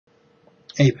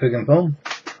Hey, Pig and Phone.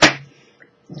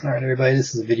 Alright, everybody,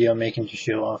 this is a video I'm making to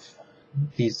show off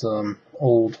these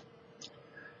old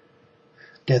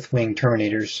Deathwing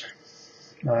Terminators.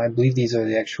 I believe these are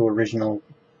the actual original,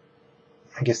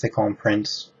 I guess they call them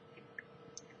prints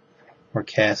or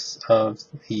casts of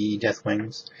the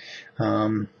Deathwings.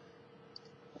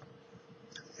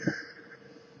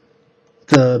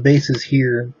 The bases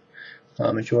here,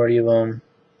 majority of them.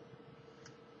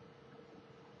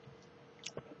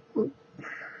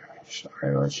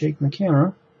 Sorry about shaking the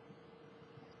camera.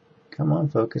 Come on,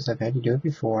 focus. I've had you do it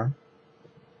before.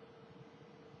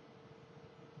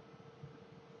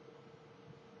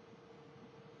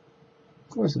 Of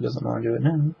course it doesn't want to do it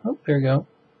now. Oh, there we go.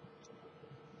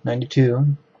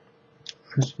 92.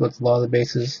 Here's what a lot of the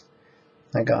bases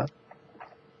I got.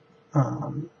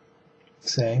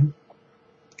 Say,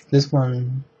 this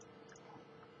one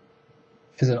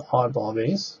is an oddball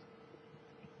base.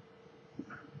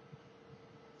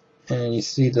 And you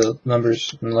see the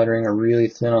numbers and lettering are really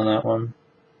thin on that one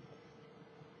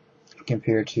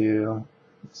compared to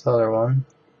this other one.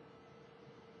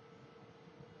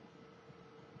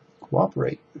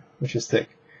 Cooperate, which is thick.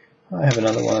 I have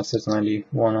another one that says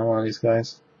 91 on one of these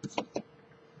guys.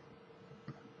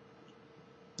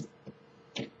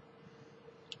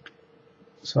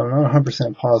 So I'm not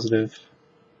 100% positive.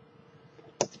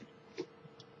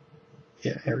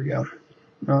 Yeah, here we go.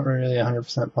 Not really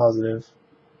 100% positive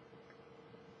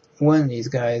when these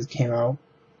guys came out,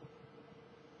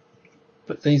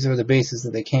 but these are the bases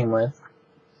that they came with.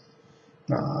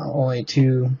 Only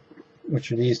two,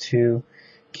 which are these two,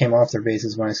 came off their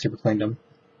bases when I super cleaned them.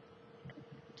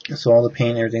 So all the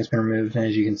paint, everything's been removed, and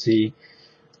as you can see,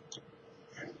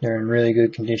 they're in really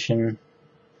good condition.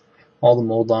 All the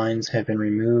mold lines have been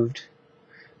removed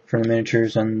from the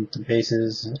miniatures and the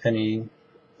bases. Any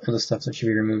of the stuff that should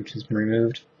be removed has been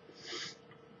removed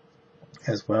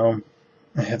as well.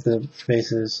 I have the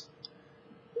faces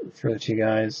for the two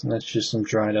guys, and that's just some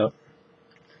dried up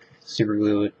super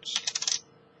glue. It's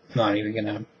not even going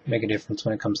to make a difference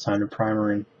when it comes time to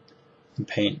primer and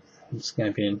paint. It's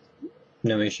going to be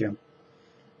no issue.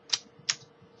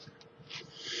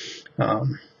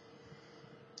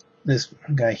 This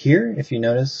guy here, if you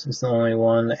notice, is the only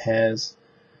one that has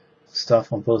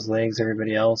stuff on both legs.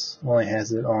 Everybody else only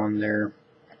has it on their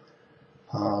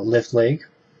lift leg,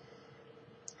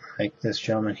 like this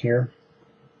gentleman here.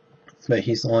 But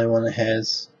he's the only one that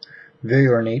has very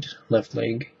ornate left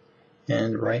leg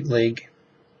and right leg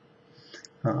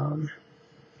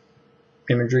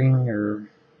imagery or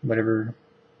whatever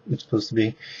it's supposed to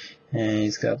be, and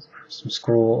he's got some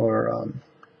scroll or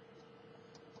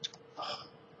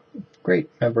great,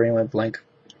 my brain went blank.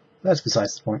 That's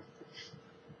besides the point.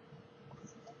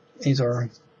 These are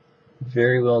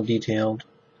very well detailed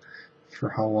for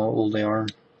how old they are.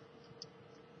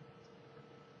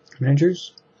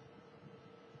 Miniatures.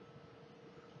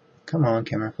 Come on,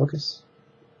 camera, focus.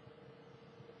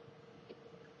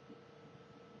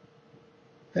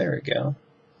 There we go.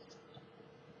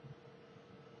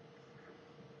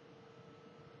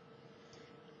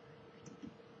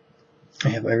 I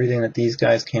have everything that these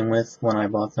guys came with when I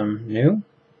bought them new.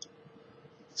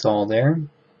 It's all there.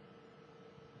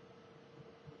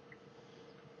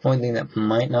 Only thing that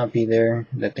might not be there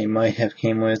that they might have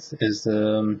came with is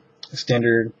the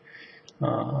standard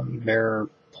bearer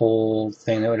pole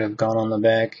thing that would have gone on the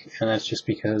back, and that's just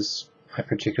because I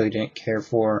particularly didn't care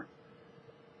for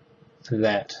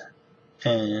that,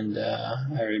 and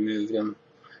I removed them.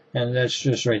 And that's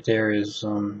just right there is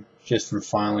just from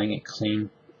filing it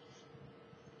clean.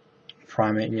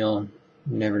 Prime it and you'll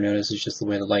never notice. It's just the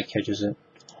way the light catches it.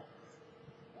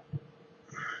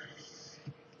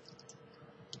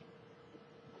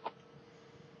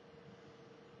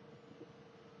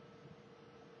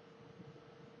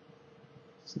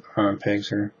 So the arm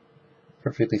pegs are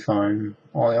perfectly fine.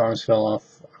 All the arms fell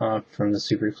off from the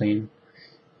super clean.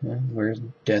 Yeah, where's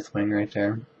Deathwing right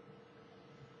there?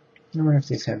 I wonder if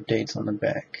these have dates on the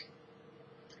back.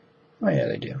 Oh yeah,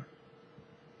 they do.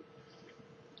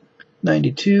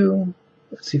 92.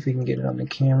 Let's see if we can get it on the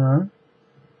camera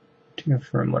to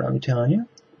confirm what I'm telling you.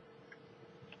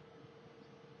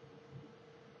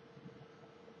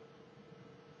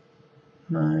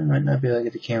 I might not be able to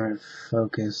get the camera to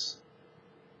focus.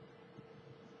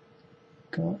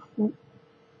 Go on.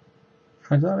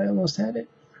 I thought I almost had it.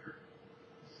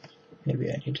 Maybe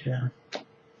I need to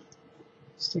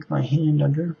stick my hand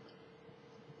under.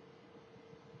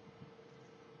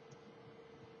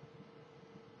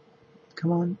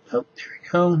 Come on. Oh, there we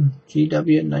go.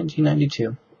 GW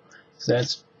 1992. So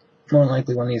that's more than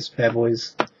likely when these bad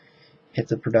boys hit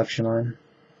the production line.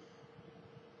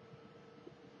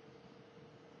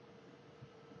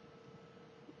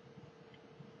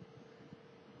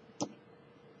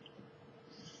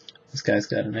 This guy's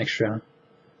got an extra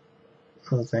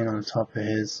little thing on the top of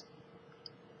his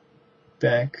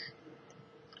back,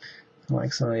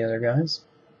 like some of the other guys.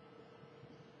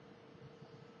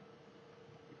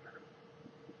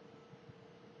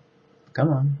 Come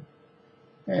on.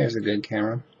 There's a good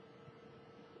camera.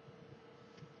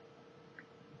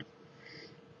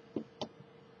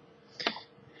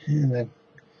 And the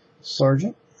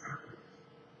sergeant.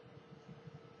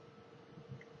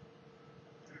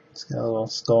 He's got a little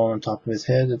skull on top of his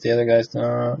head that the other guys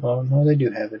don't. Well, no, they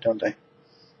do have it, don't they?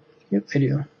 Yep, they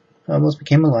do. I almost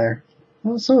became a liar.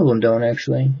 Well, some of them don't,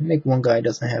 actually. I think one guy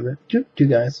doesn't have it. Two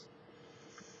guys.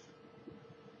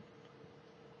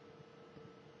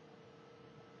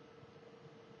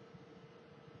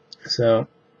 So,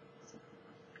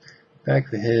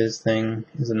 back of his thing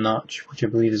is a notch, which I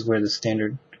believe is where the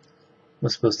standard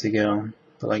was supposed to go.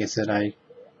 But like I said, I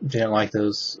didn't like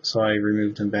those, so I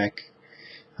removed them back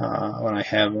when I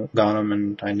have got them,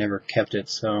 and I never kept it.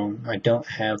 So I don't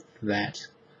have that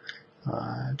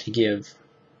to give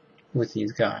with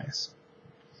these guys.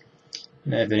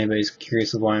 And if anybody's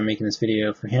curious of why I'm making this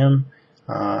video for him,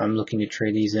 I'm looking to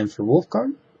trade these in for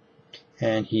Wolfguard.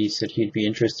 And he said he'd be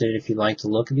interested if he liked to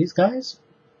look at these guys.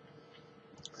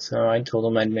 So I told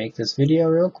him I'd make this video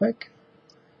real quick,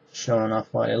 showing off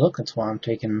why they look. That's why I'm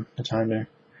taking the time to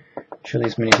show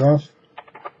these minis off.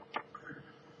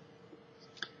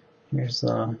 Here's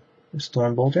the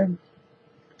Storm Bolter,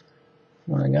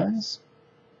 one of the guys.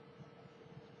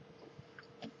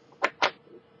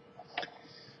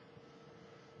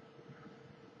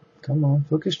 Come on,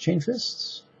 focus, chain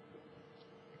fists.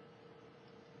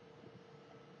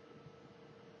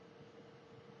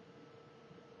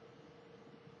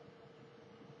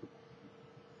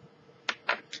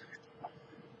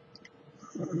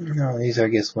 No, these are, I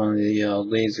guess, one of the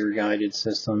laser-guided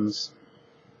systems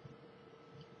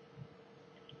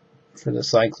for the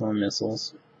Cyclone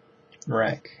missiles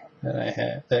rack that I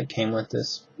had that came with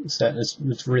this set.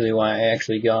 It's really why I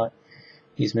actually got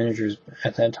these miniatures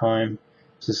at that time.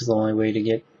 So this is the only way to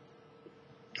get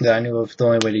that I knew of. The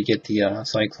only way to get the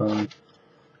Cyclone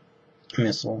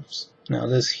missiles. Now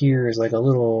this here is like a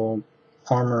little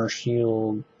armor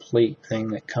shield plate thing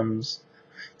that comes,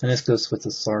 and this goes with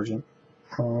the Sergeant.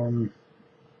 I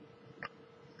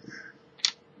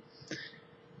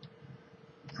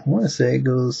want to say it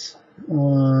goes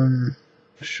on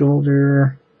the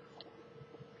shoulder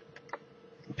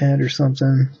pad or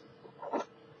something.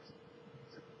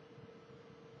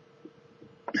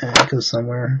 And it goes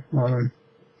somewhere on them.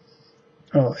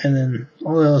 Oh, and then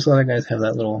all those other guys have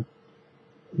that little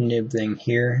nib thing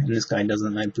here, and this guy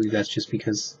doesn't. I believe that's just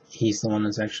because he's the one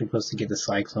that's actually supposed to get the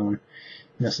Cyclone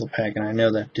missile pack, and I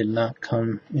know that did not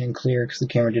come in clear because the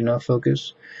camera did not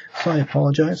focus, so I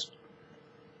apologize.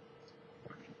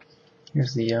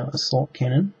 Here's the assault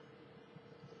cannon.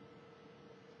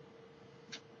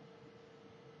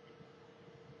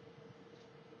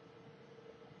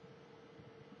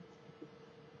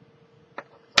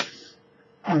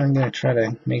 I'm going to try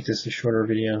to make this a shorter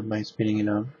video by speeding it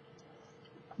up.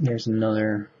 Here's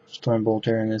another Storm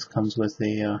Bolter, and this comes with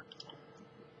a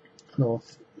little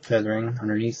feathering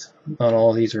underneath. Not all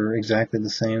of these are exactly the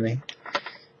same. They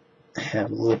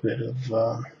have a little bit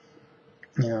of,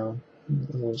 you know,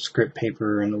 a little script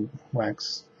paper and a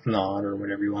wax knot or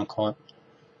whatever you want to call it.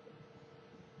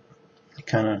 It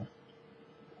kind of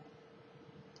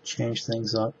change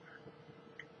things up.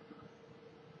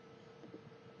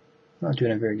 I'm not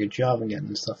doing a very good job of getting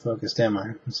this stuff focused, am I?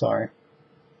 I'm sorry.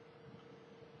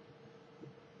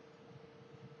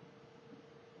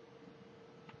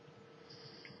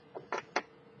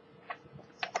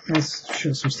 Let's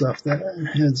show some stuff that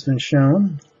has been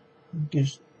shown.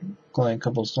 Just only a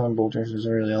couple of Storm Bolters is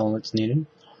really all that's needed.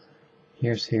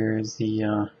 Here is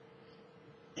the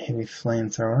heavy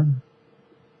flamethrower.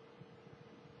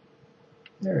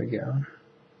 There we go.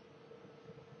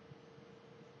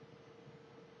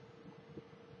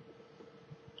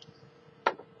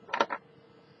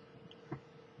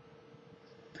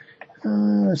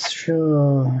 Let's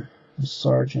show the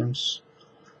Sergeant's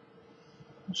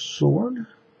sword.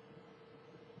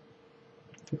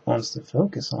 If it wants to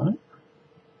focus on it.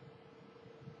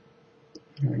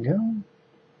 There we go.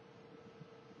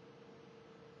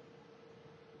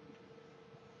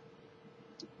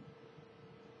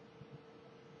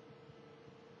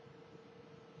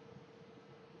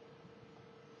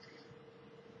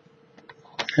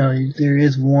 Now there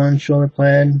is one shoulder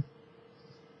pad.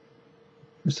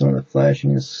 Some of the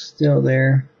flashing is still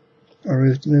there. I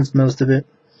removed most of it,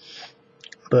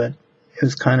 but it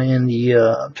was kind of in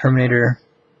the Terminator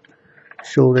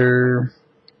shoulder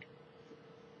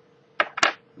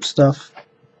stuff.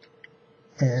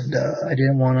 and I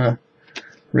didn't want to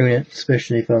ruin it,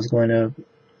 especially if I was going to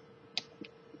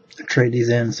trade these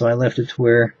in, so I left it to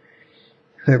where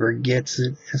whoever gets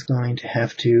it is going to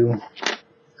have to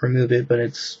remove it, but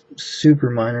it's super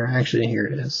minor. Actually, here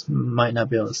it is. Might not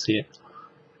be able to see it.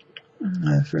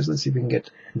 First, let's see if we can get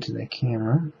into the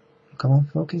camera. Come on,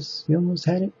 focus. You almost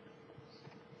had it.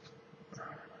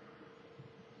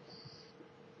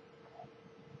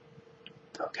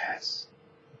 Focus.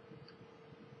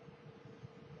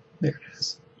 There it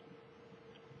is.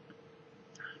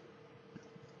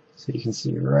 So you can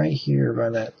see right here by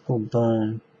that little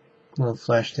bone, little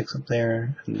flash sticks up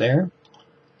there and there.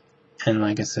 And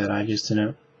like I said, I just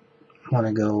didn't want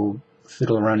to go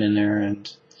fiddle around in there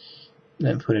and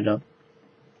then put it up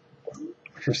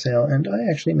for sale. And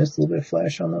I actually missed a little bit of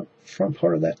flash on the front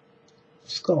part of that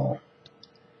skull.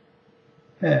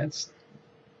 That's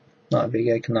not big.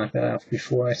 I can knock that off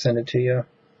before I send it to you,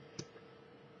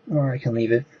 or I can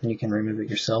leave it and you can remove it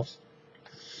yourself.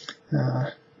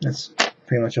 That's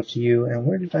pretty much up to you. And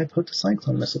where did I put the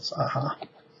cyclone missiles? Aha.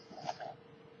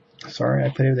 Sorry, I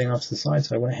put everything off to the side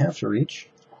so I wouldn't have to reach.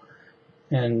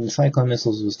 And the cyclone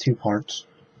missiles was 2 parts.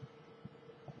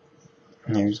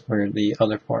 And here's where the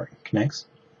other part connects.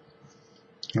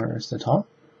 Here's the top,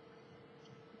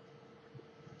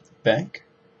 back,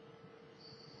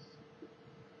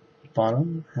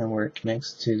 bottom, and where it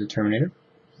connects to the terminator.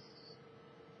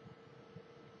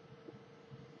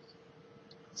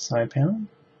 Side panel.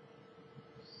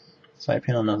 Side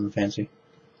panel, nothing fancy.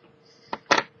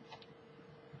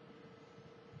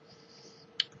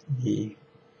 The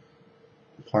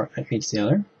part that meets the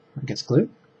other gets glued.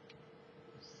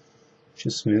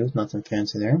 Just smooth, nothing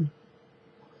fancy there.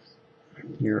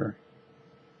 Your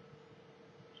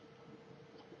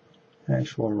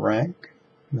actual rack,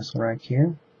 missile rack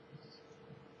here.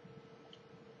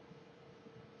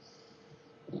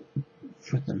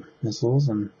 With the missiles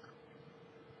and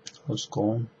close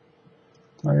skull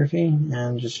photography,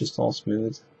 and just all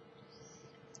smooth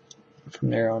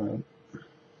from there on out.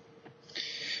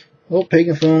 Oh,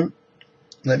 pagan foam.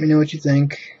 Let me know what you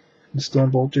think. The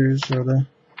stone bolters are the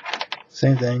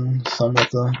same thing. Some with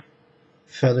the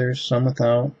feathers, some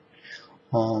without.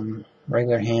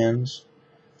 Regular hands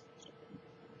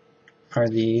are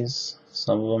these.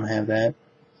 Some of them have that.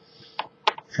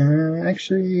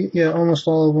 Actually, yeah, almost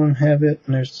all of them have it,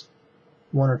 and there's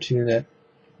 1 or 2 that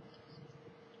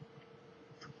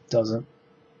doesn't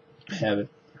have it.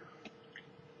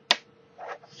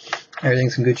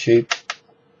 Everything's in good shape,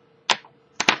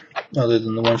 other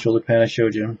than the one shoulder pad I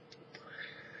showed you,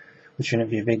 which shouldn't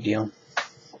be a big deal.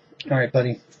 Alright,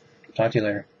 buddy. Talk to you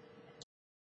later.